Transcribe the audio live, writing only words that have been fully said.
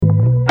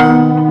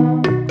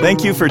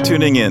Thank you for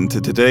tuning in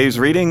to today's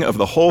reading of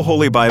the whole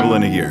Holy Bible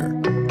in a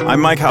year. I'm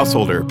Mike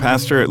Householder,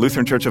 pastor at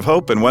Lutheran Church of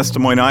Hope in West Des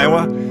Moines,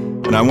 Iowa,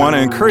 and I want to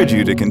encourage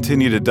you to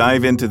continue to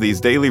dive into these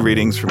daily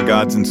readings from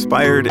God's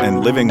inspired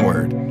and living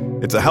Word.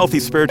 It's a healthy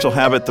spiritual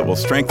habit that will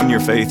strengthen your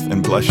faith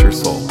and bless your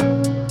soul.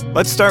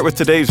 Let's start with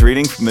today's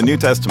reading from the New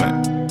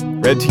Testament,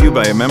 read to you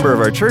by a member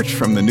of our church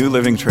from the New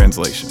Living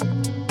Translation.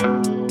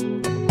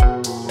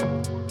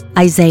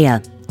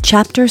 Isaiah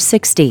chapter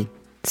 60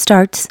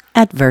 starts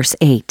at verse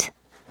 8.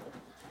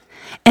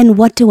 And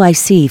what do I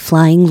see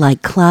flying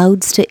like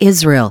clouds to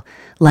Israel,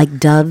 like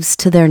doves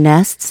to their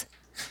nests?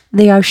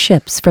 They are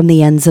ships from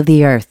the ends of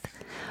the earth,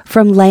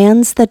 from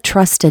lands that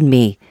trust in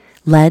me,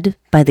 led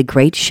by the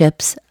great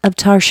ships of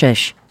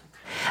Tarshish.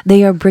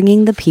 They are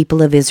bringing the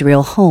people of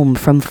Israel home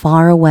from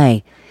far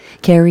away,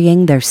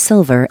 carrying their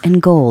silver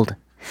and gold.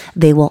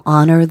 They will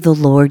honor the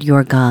Lord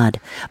your God,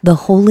 the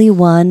Holy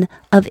One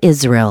of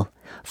Israel,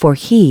 for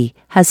he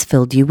has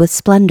filled you with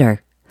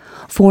splendor.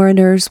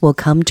 Foreigners will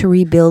come to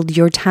rebuild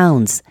your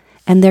towns,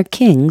 and their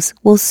kings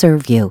will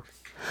serve you.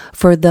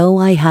 For though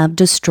I have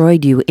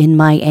destroyed you in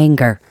my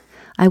anger,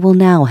 I will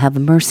now have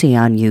mercy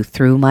on you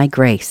through my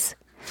grace.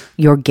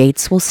 Your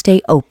gates will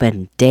stay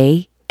open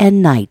day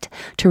and night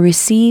to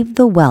receive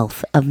the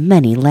wealth of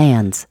many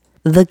lands.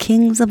 The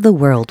kings of the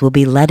world will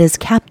be led as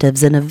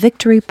captives in a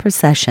victory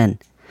procession,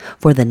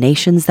 for the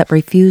nations that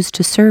refuse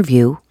to serve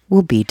you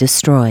will be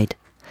destroyed.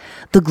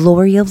 The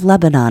glory of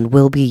Lebanon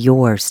will be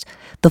yours,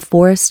 the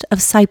forest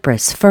of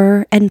cypress,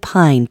 fir, and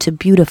pine to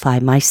beautify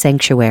my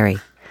sanctuary.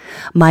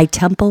 My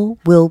temple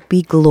will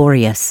be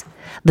glorious.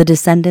 The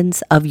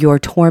descendants of your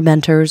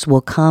tormentors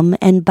will come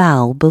and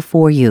bow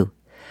before you.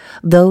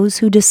 Those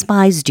who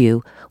despised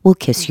you will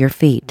kiss your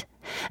feet.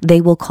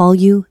 They will call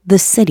you the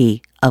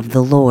city of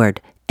the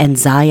Lord, and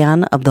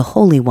Zion of the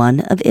Holy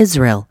One of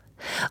Israel.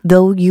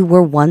 Though you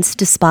were once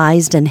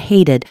despised and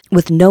hated,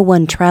 with no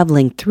one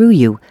traveling through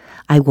you,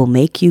 I will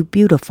make you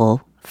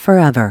beautiful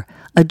forever,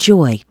 a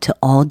joy to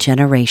all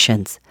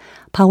generations.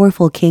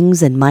 Powerful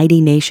kings and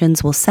mighty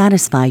nations will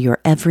satisfy your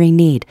every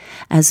need,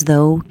 as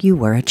though you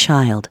were a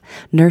child,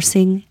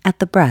 nursing at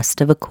the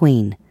breast of a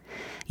queen.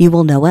 You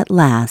will know at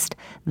last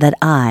that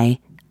I,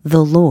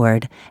 the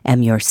Lord,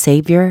 am your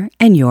Savior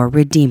and your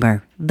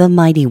Redeemer, the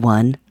Mighty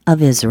One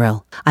of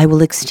Israel. I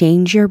will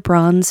exchange your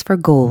bronze for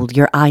gold,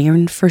 your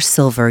iron for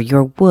silver,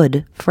 your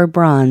wood for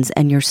bronze,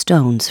 and your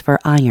stones for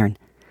iron.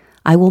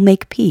 I will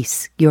make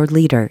peace your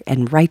leader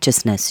and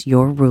righteousness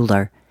your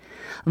ruler.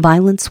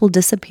 Violence will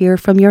disappear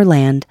from your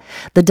land.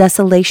 The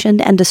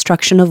desolation and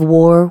destruction of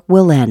war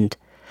will end.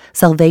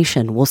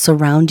 Salvation will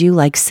surround you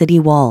like city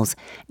walls,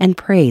 and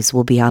praise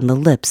will be on the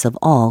lips of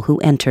all who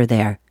enter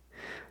there.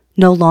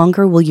 No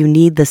longer will you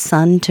need the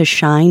sun to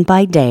shine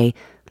by day,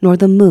 nor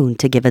the moon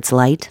to give its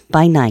light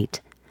by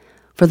night.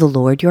 For the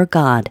Lord your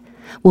God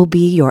will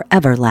be your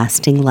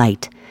everlasting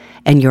light,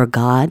 and your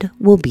God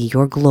will be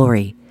your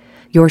glory.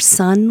 Your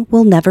sun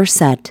will never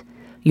set,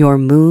 your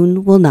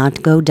moon will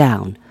not go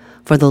down,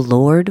 for the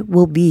Lord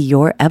will be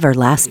your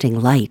everlasting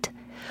light.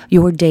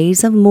 Your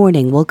days of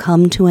mourning will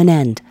come to an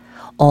end.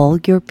 All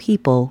your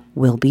people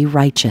will be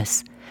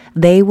righteous.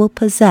 They will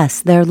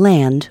possess their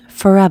land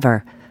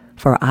forever,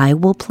 for I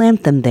will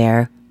plant them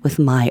there with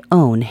my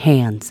own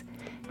hands,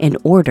 in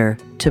order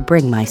to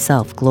bring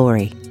myself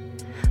glory.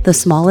 The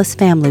smallest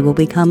family will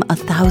become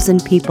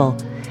 1,000 people,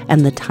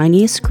 and the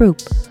tiniest group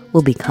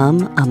will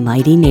become a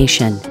mighty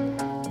nation.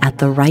 At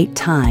the right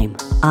time,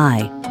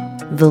 I,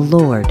 the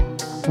Lord,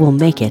 will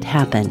make it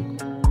happen.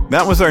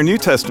 That was our New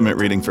Testament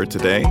reading for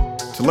today.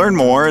 To learn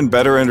more and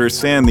better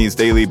understand these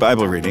daily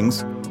Bible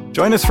readings,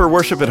 join us for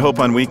Worship at Hope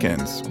on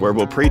weekends, where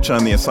we'll preach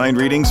on the assigned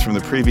readings from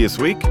the previous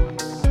week,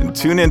 and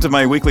tune into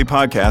my weekly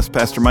podcast,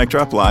 Pastor Mike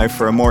Drop Live,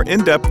 for a more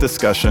in-depth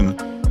discussion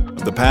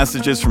of the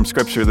passages from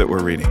Scripture that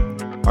we're reading.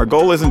 Our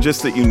goal isn't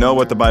just that you know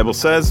what the Bible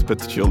says, but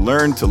that you'll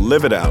learn to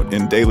live it out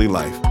in daily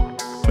life.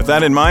 With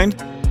that in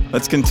mind,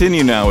 let's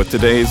continue now with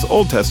today's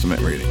Old Testament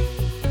reading.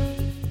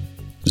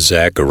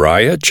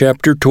 Zechariah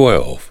chapter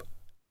 12.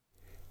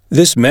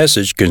 This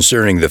message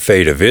concerning the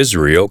fate of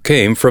Israel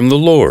came from the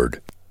Lord.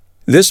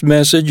 This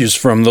message is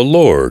from the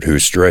Lord, who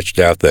stretched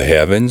out the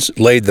heavens,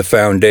 laid the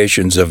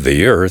foundations of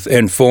the earth,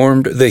 and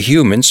formed the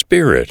human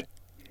spirit.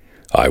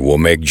 I will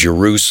make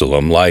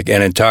Jerusalem like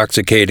an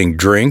intoxicating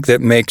drink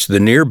that makes the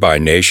nearby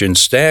nations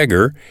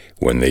stagger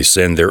when they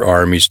send their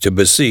armies to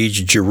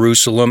besiege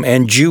Jerusalem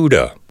and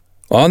Judah.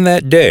 On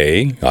that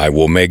day, I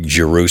will make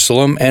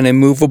Jerusalem an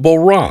immovable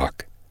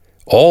rock.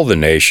 All the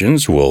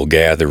nations will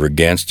gather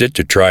against it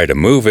to try to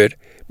move it,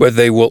 but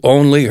they will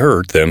only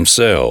hurt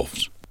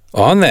themselves.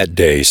 On that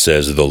day,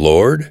 says the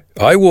Lord,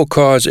 I will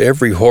cause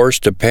every horse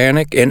to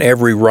panic and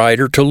every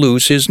rider to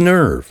lose his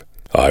nerve.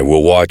 I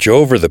will watch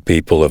over the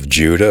people of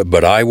Judah,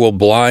 but I will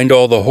blind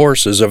all the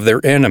horses of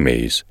their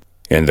enemies.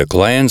 And the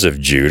clans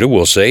of Judah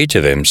will say to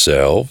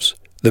themselves,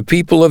 the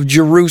people of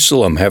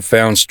Jerusalem have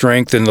found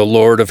strength in the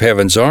Lord of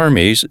heaven's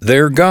armies,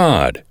 their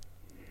God.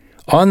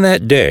 On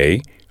that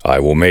day, I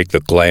will make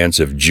the clans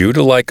of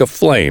Judah like a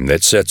flame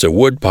that sets a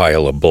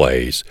woodpile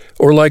ablaze,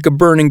 or like a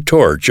burning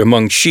torch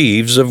among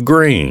sheaves of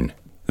grain.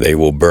 They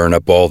will burn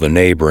up all the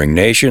neighboring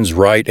nations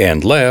right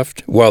and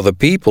left, while the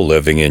people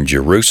living in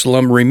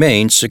Jerusalem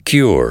remain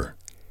secure.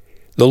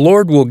 The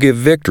Lord will give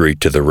victory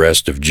to the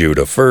rest of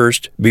Judah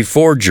first,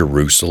 before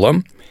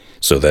Jerusalem,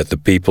 so that the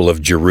people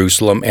of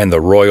Jerusalem and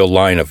the royal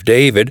line of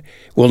David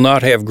will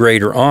not have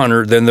greater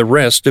honor than the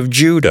rest of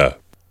Judah.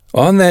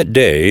 On that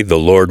day the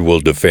Lord will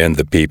defend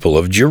the people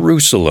of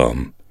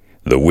Jerusalem.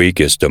 The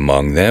weakest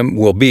among them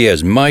will be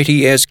as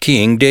mighty as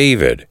King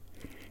David,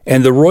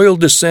 and the royal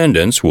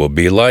descendants will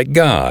be like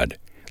God,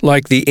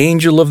 like the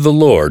angel of the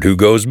Lord who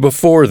goes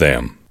before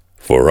them.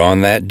 For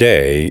on that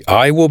day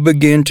I will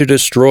begin to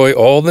destroy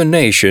all the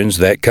nations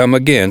that come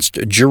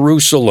against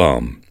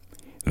Jerusalem.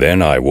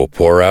 Then I will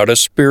pour out a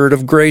spirit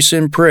of grace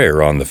and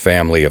prayer on the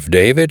family of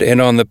David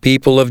and on the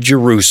people of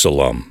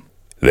Jerusalem.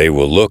 They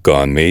will look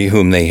on me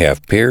whom they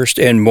have pierced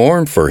and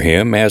mourn for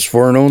him as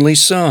for an only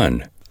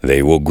son.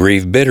 They will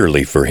grieve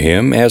bitterly for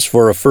him as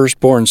for a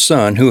firstborn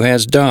son who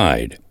has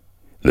died.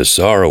 The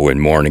sorrow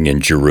and mourning in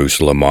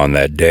Jerusalem on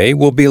that day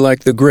will be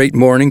like the great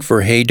mourning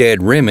for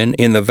Hadad-rimmon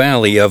in the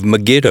valley of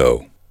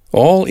Megiddo.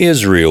 All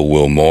Israel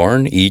will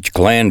mourn, each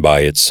clan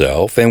by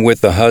itself, and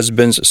with the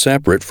husbands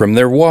separate from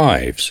their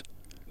wives.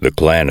 The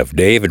clan of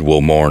David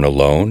will mourn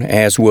alone,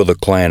 as will the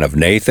clan of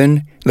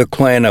Nathan, the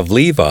clan of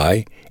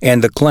Levi,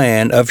 and the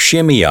clan of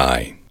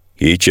Shimei.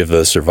 Each of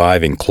the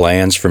surviving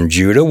clans from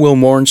Judah will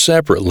mourn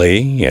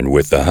separately, and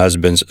with the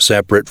husbands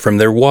separate from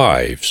their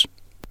wives.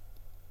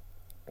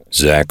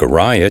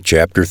 Zechariah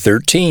chapter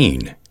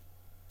 13.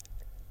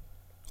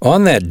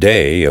 On that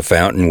day a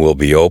fountain will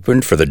be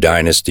opened for the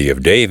dynasty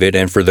of David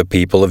and for the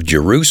people of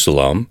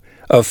Jerusalem,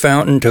 a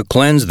fountain to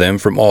cleanse them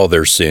from all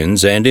their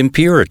sins and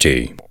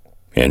impurity.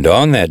 And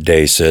on that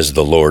day, says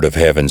the Lord of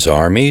heaven's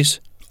armies,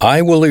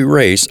 I will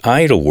erase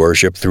idol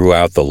worship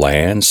throughout the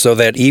land, so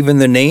that even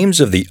the names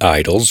of the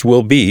idols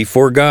will be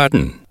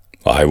forgotten.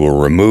 I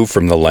will remove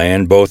from the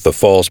land both the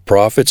false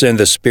prophets and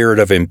the spirit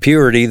of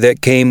impurity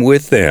that came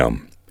with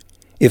them.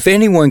 If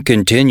anyone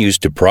continues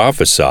to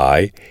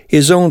prophesy,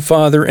 his own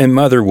father and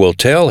mother will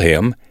tell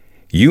him,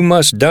 You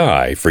must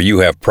die, for you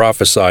have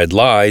prophesied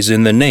lies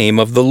in the name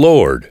of the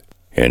Lord.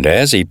 And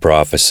as he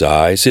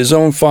prophesies, his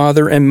own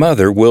father and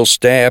mother will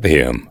stab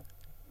him.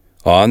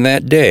 On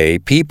that day,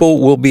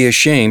 people will be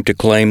ashamed to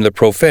claim the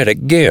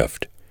prophetic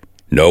gift.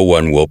 No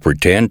one will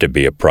pretend to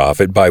be a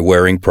prophet by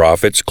wearing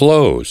prophet's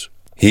clothes.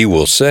 He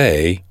will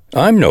say,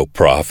 I'm no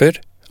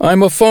prophet,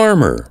 I'm a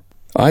farmer.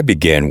 I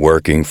began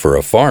working for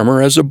a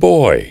farmer as a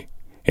boy.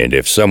 And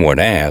if someone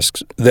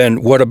asks,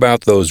 Then what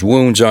about those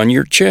wounds on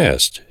your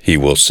chest? He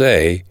will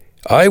say,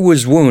 I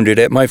was wounded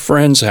at my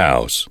friend's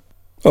house.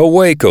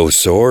 Awake, O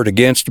sword,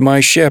 against my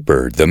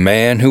shepherd, the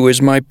man who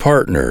is my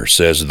partner,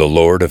 says the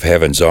Lord of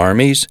heaven's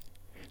armies.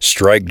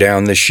 Strike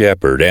down the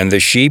shepherd, and the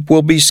sheep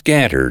will be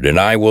scattered, and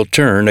I will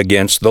turn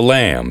against the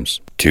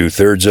lambs.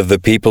 2/3 of the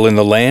people in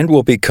the land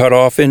will be cut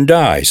off and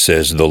die,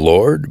 says the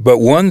Lord, but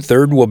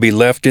 1/3 will be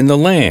left in the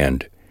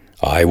land.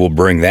 I will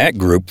bring that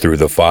group through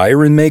the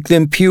fire and make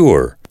them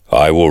pure.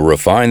 I will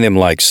refine them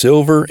like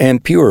silver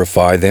and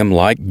purify them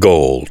like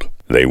gold.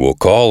 They will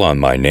call on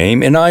my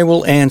name, and I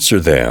will answer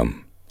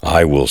them.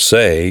 I will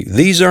say,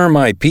 These are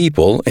my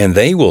people, and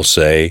they will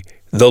say,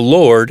 The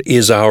Lord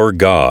is our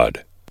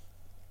God.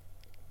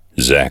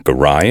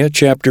 Zechariah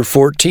chapter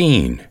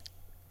 14.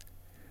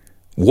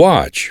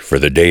 Watch, for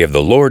the day of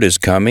the Lord is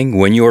coming,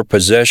 when your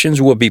possessions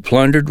will be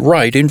plundered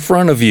right in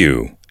front of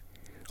you.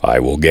 I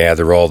will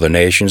gather all the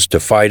nations to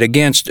fight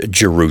against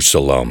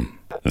Jerusalem.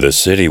 The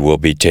city will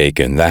be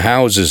taken, the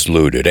houses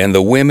looted, and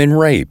the women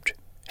raped.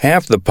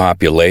 Half the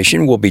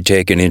population will be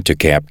taken into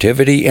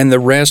captivity, and the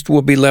rest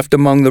will be left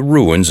among the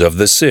ruins of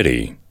the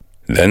city.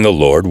 Then the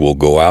Lord will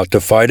go out to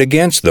fight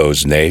against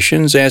those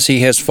nations as he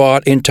has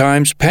fought in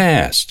times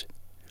past.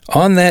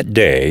 On that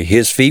day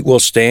his feet will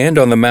stand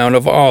on the Mount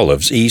of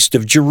Olives east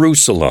of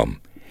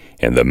Jerusalem,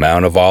 and the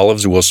Mount of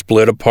Olives will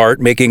split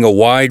apart, making a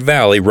wide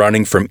valley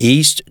running from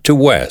east to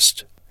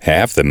west.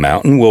 Half the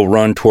mountain will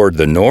run toward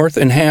the north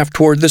and half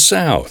toward the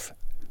south.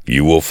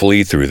 You will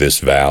flee through this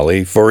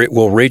valley, for it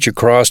will reach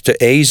across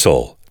to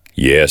Azel.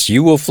 Yes,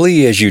 you will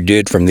flee as you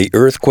did from the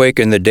earthquake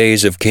in the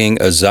days of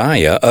King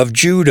Uzziah of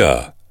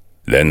Judah.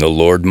 Then the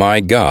Lord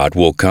my God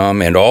will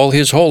come, and all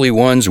his holy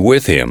ones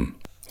with him.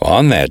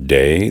 On that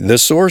day the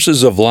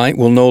sources of light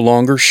will no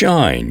longer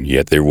shine,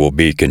 yet there will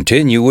be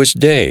continuous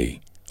day.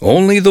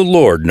 Only the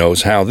Lord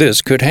knows how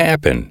this could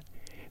happen.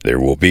 There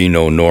will be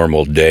no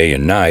normal day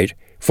and night,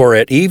 for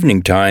at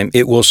evening time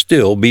it will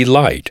still be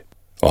light.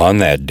 On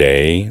that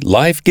day,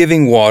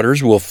 life-giving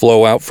waters will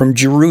flow out from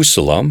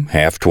Jerusalem,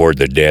 half toward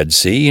the Dead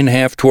Sea and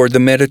half toward the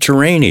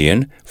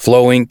Mediterranean,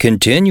 flowing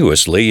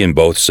continuously in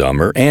both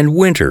summer and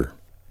winter.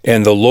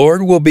 And the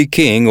Lord will be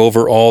king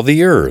over all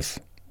the earth.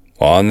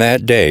 On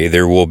that day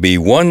there will be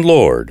one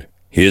Lord.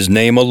 His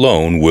name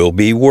alone will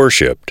be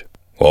worshipped.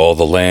 All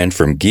the land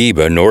from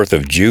Geba north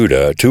of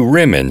Judah to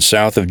Rimmon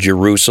south of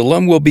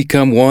Jerusalem will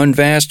become one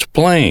vast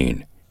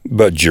plain.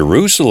 But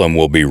Jerusalem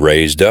will be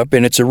raised up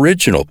in its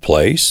original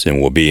place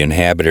and will be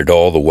inhabited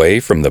all the way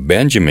from the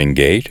Benjamin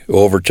gate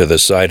over to the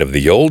site of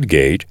the old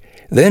gate,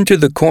 then to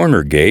the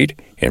corner gate,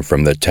 and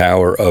from the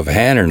tower of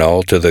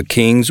Hananel to the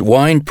king's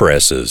wine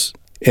presses.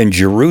 And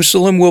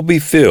Jerusalem will be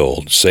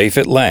filled, safe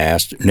at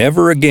last,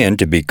 never again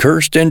to be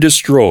cursed and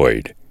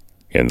destroyed.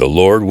 And the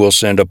Lord will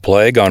send a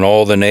plague on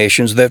all the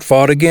nations that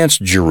fought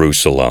against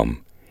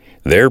Jerusalem.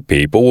 Their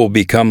people will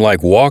become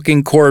like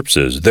walking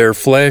corpses, their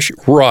flesh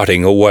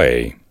rotting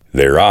away.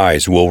 Their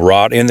eyes will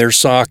rot in their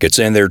sockets,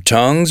 and their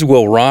tongues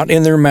will rot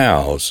in their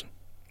mouths.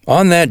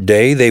 On that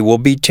day they will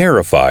be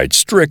terrified,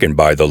 stricken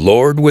by the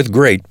Lord with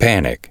great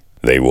panic.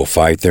 They will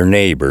fight their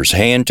neighbors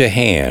hand to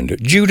hand.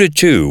 Judah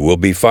too will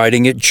be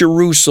fighting at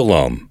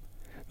Jerusalem.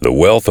 The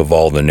wealth of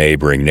all the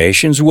neighboring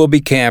nations will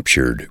be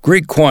captured,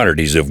 great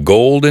quantities of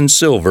gold and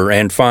silver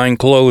and fine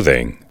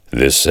clothing.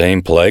 This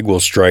same plague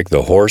will strike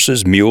the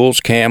horses, mules,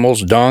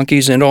 camels,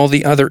 donkeys, and all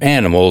the other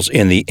animals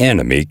in the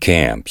enemy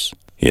camps.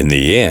 In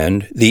the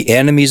end, the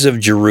enemies of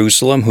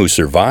Jerusalem who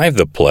survive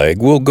the plague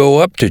will go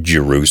up to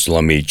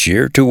Jerusalem each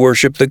year to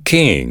worship the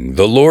King,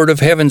 the Lord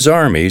of Heaven's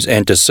armies,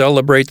 and to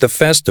celebrate the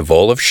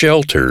festival of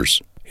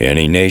shelters.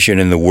 Any nation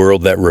in the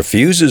world that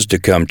refuses to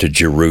come to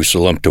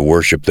Jerusalem to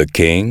worship the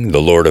King,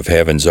 the Lord of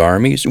Heaven's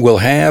armies, will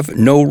have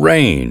no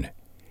rain.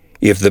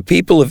 If the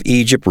people of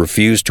Egypt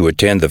refuse to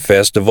attend the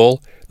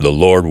festival, the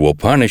Lord will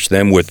punish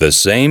them with the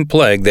same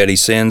plague that He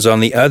sends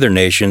on the other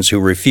nations who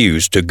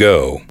refuse to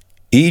go.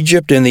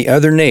 Egypt and the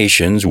other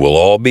nations will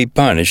all be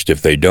punished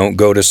if they don't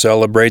go to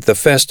celebrate the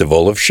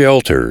festival of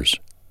shelters.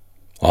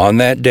 On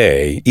that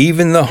day,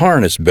 even the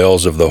harness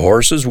bells of the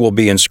horses will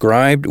be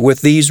inscribed with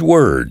these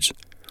words,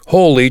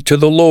 "Holy to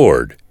the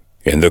Lord,"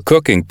 and the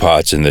cooking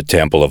pots in the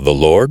temple of the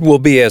Lord will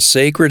be as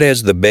sacred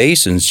as the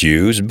basins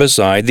used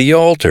beside the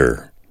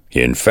altar.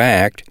 In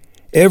fact,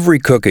 every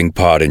cooking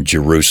pot in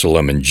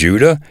Jerusalem and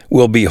Judah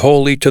will be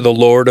holy to the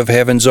Lord of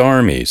Heaven's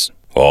armies.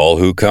 All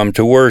who come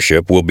to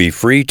worship will be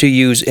free to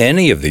use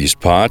any of these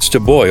pots to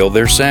boil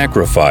their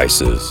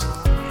sacrifices.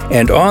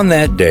 And on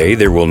that day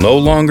there will no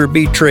longer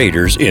be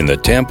traitors in the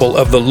temple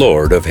of the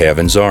Lord of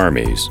Heaven's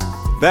armies.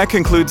 That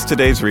concludes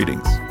today's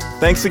readings.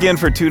 Thanks again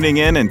for tuning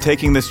in and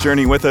taking this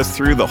journey with us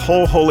through the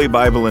whole Holy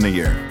Bible in a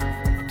year.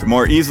 To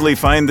more easily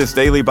find this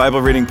daily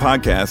Bible reading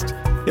podcast,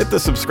 hit the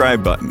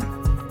subscribe button.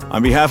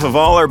 On behalf of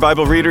all our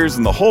Bible readers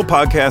and the whole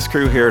podcast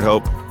crew here at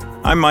Hope,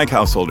 I'm Mike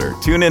Householder.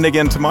 Tune in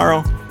again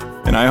tomorrow,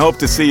 and I hope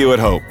to see you at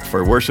Hope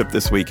for worship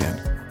this weekend.